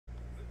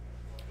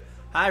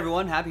Hi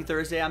everyone, happy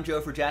Thursday. I'm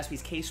Joe for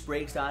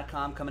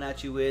JaspysCaseBreaks.com coming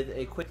at you with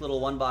a quick little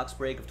one-box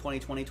break of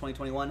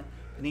 2020-2021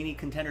 Panini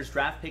Contenders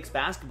Draft Picks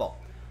Basketball.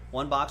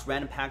 One box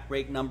random pack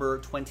break number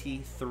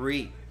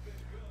 23.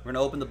 We're going to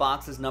open the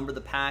boxes, number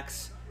the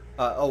packs.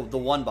 The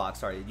one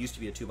box, sorry. It used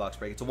to be a two-box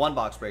break. It's a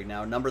one-box break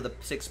now. Number the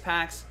 6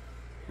 packs,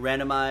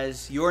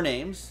 randomize your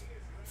names,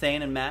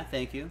 Thane and Matt,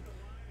 thank you.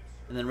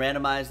 And then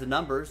randomize the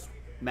numbers,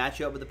 match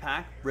you up with the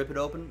pack, rip it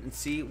open, and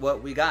see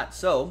what we got.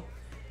 So,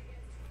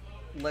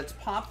 let's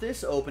pop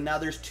this open. Now,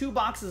 there's 2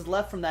 boxes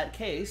left from that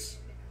case.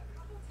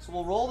 So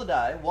we'll roll the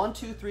die. 1,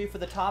 2, 3 for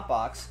the top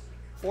box.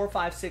 4,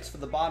 5, 6 for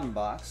the bottom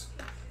box.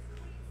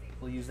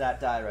 We'll use that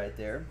die right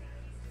there.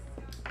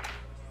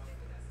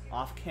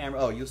 Off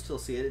camera. Oh, you'll still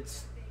see it.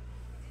 It's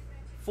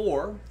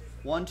 4.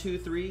 1, 2,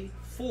 3,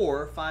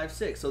 4, 5,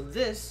 6. So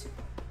this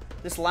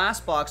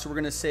last box we're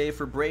going to save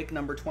for break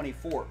number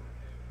 24.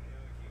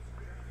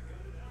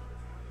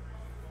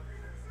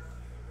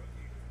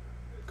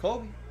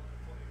 Kobe.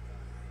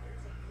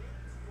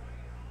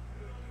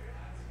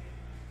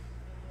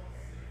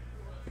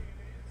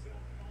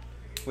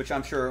 Which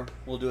I'm sure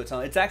we'll do its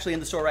own. It's actually in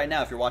the store right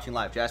now if you're watching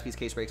live.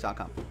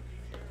 JaspysCaseBreaks.com.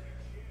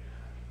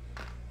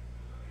 All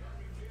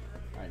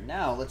right,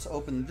 now let's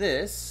open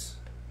this.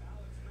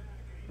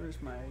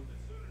 Where's my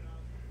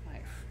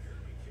knife?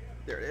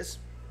 There it is.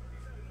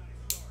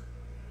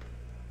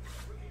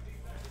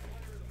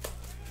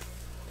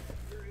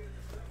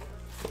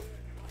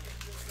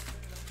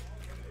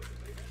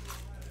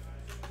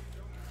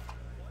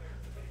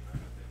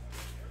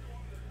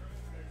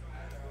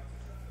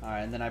 All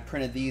right, and then I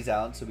printed these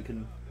out so we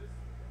can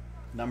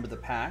number the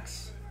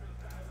packs.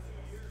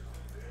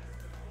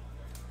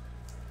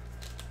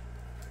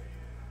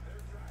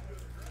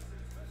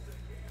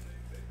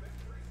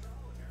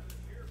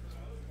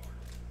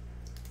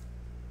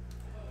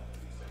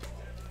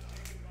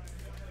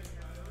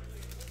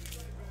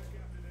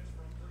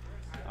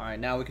 All right,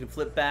 now we can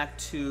flip back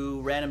to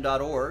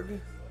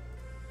random.org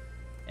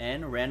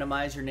and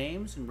randomize your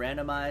names and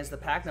randomize the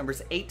pack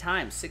numbers 8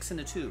 times, 6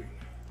 into 2.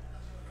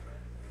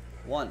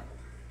 1,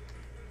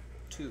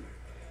 2,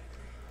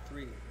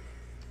 3, 4.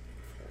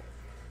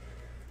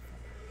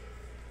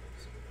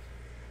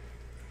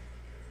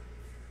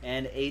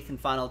 And 8th and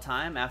final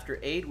time. After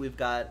 8, we've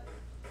got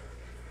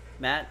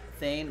Matt,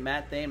 Thane,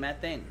 Matt, Thane,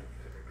 Matt, Thane.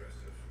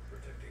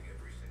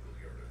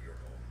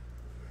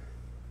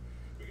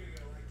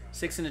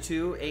 Six into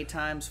 2, 8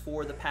 times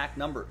for the pack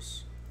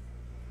numbers.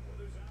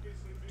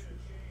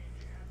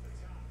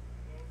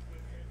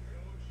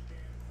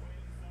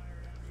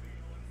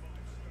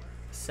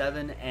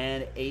 7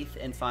 and 8th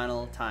and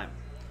final time.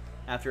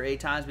 After 8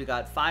 times, we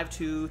got 5,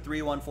 2,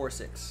 3, 1, 4,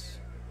 6.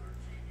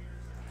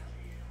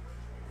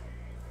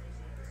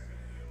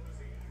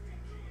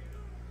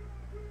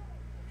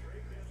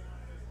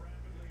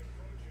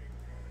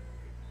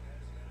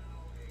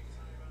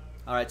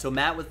 All right, so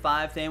Matt with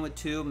 5, Thane with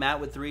 2,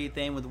 Matt with 3,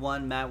 Thane with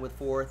 1, Matt with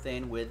 4,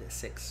 Thane with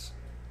 6.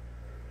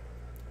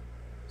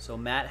 So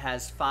Matt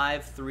has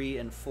 5, 3,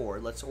 and 4.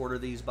 Let's order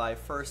these by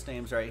first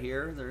names right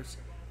here. There's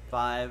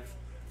 5,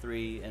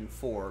 3, and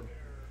 4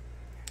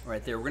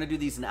 right there. We're going to do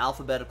these in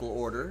alphabetical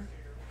order.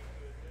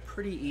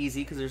 Pretty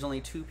easy because there's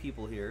only 2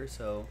 people here,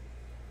 so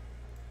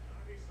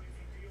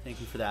thank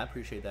you for that.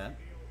 Appreciate that.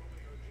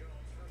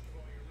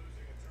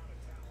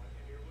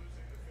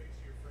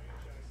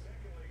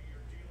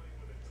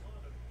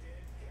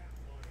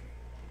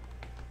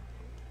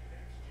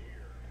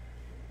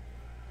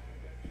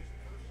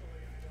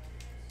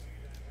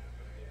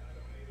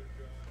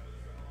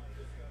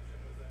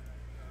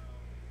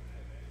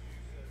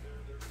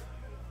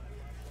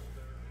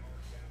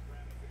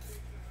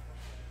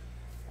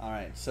 All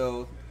right,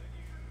 so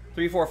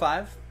 3, 4,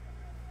 5.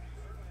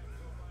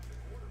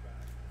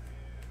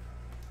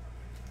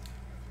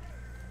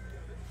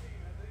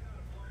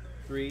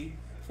 Three,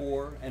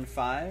 4, and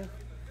 5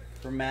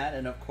 for Matt,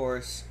 and of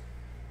course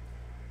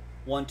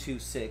 1, 2,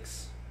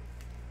 6.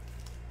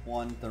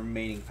 The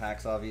remaining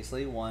packs,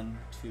 obviously 1,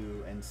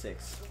 2, and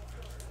 6.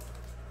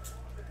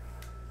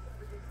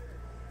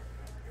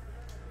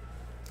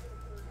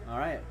 All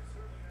right,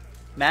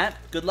 Matt,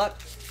 good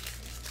luck.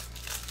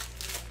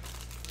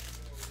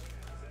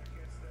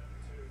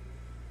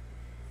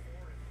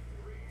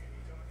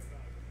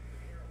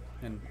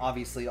 And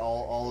obviously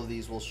all of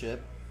these will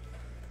ship.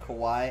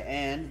 Kawhi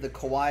and the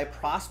Kawhi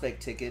prospect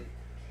ticket,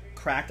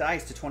 cracked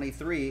ice to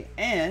 23,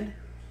 and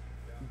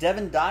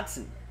Devin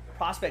Dotson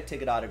prospect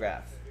ticket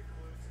autograph.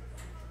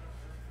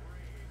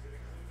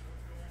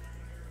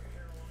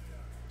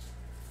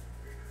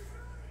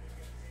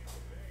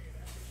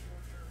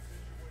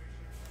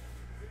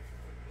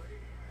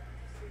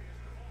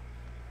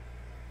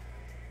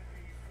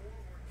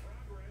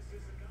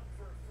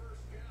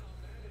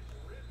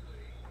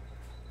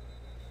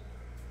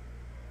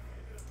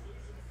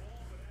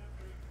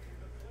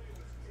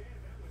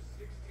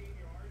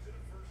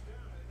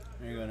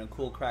 There you go, and a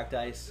cool cracked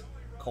ice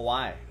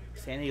Kawhi,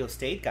 San Diego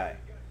State guy.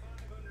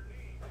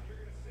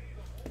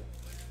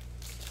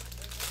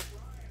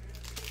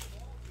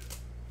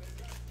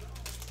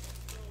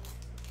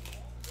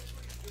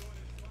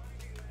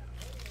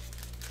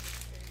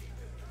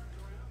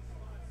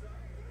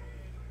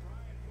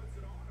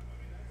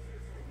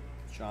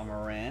 John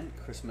Morant,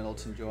 Chris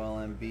Middleton,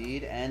 Joel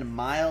Embiid, and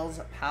Miles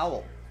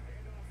Powell.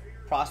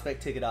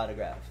 Prospect ticket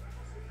autograph.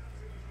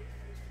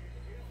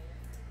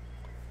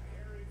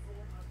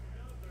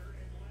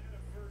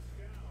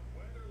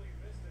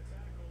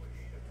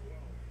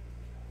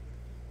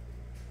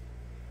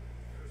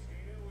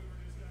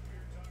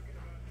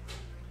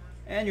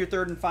 And your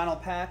third and final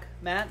pack,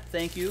 Matt.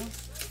 Thank you.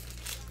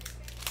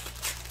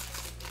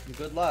 And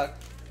good luck.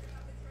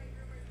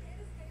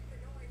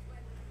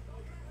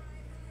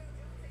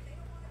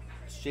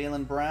 It's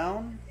Jaylen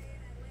Brown.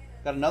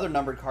 Got another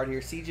numbered card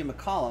here. C.J.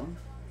 McCollum.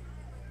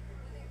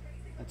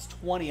 That's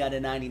 20 out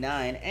of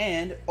 99.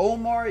 And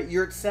Omar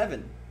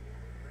Yurtseven.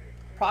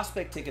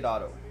 Prospect ticket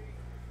auto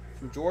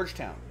from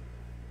Georgetown.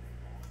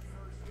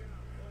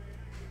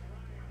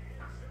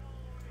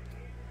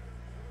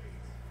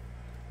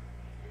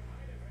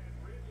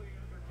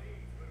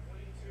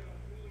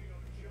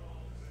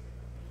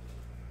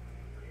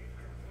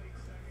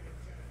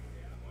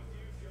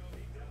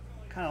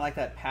 Kind of like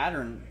that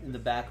pattern in the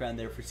background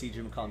there for C.J.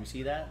 McCollum. You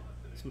see that?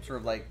 Some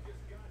sort of like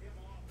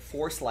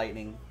force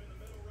lightning.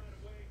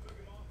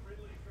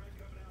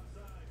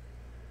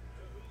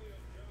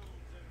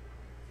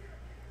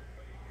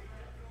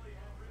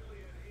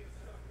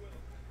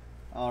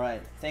 All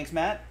right. Thanks,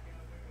 Matt.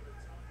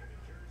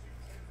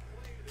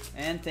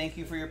 And thank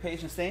you for your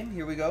patience, Thane.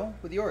 Here we go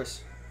with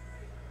yours.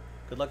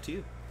 Good luck to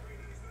you.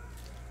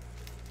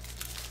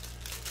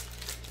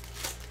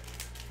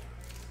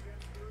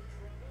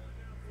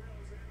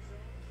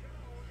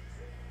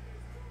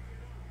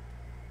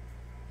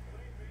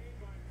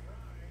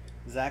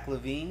 Zach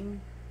LaVine,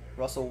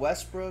 Russell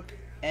Westbrook,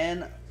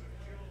 and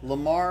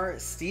Lamar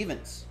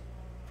Stevens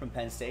from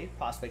Penn State.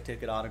 Prospect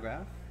ticket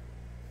autograph.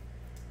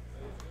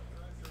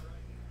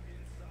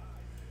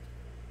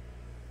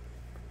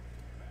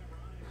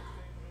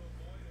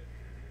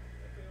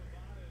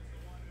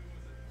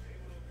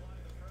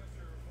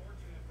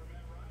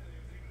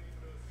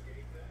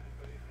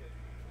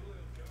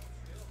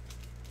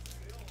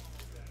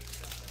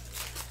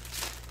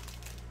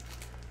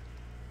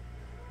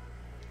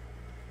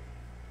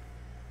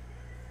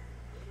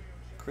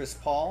 Chris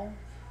Paul,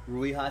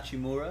 Rui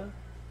Hachimura,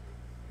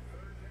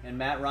 and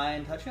Matt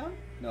Ryan touchdown?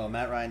 No,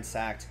 Matt Ryan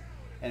sacked.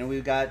 And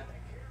we've got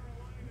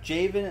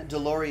Javen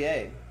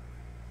Delorier.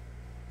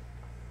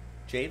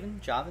 Javen?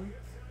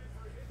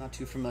 Not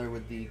too familiar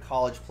with the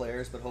college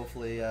players, but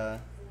hopefully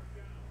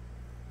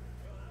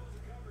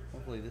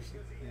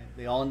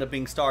they all end up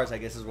being stars, I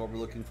guess is what we're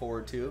looking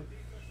forward to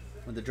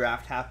when the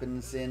draft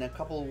happens in a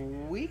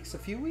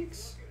few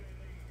weeks.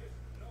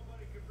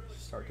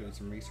 Start doing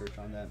some research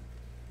on that.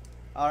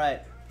 All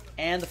right,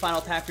 and the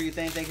final pack for you,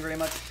 Thane. Thank you very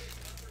much,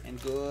 and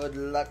good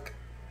luck.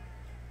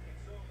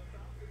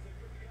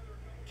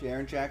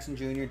 Jaren Jackson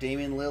Jr.,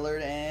 Damian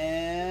Lillard,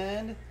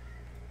 and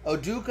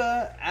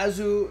Oduka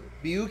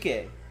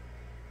Azubuike.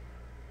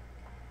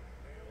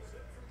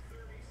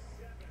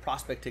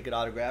 Prospect ticket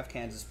autograph,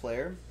 Kansas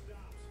player.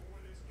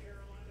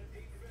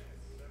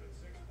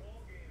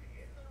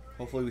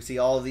 Hopefully we see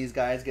all of these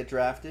guys get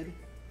drafted.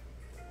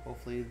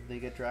 Hopefully they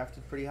get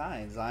drafted pretty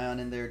high.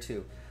 Zion in there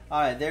too. All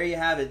right, there you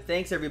have it.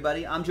 Thanks,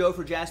 everybody. I'm Joe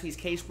for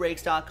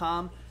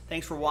JaspysCaseBreaks.com.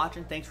 Thanks for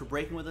watching. Thanks for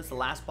breaking with us. The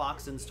last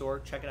box in store.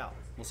 Check it out.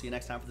 We'll see you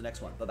next time for the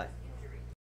next one. Bye-bye.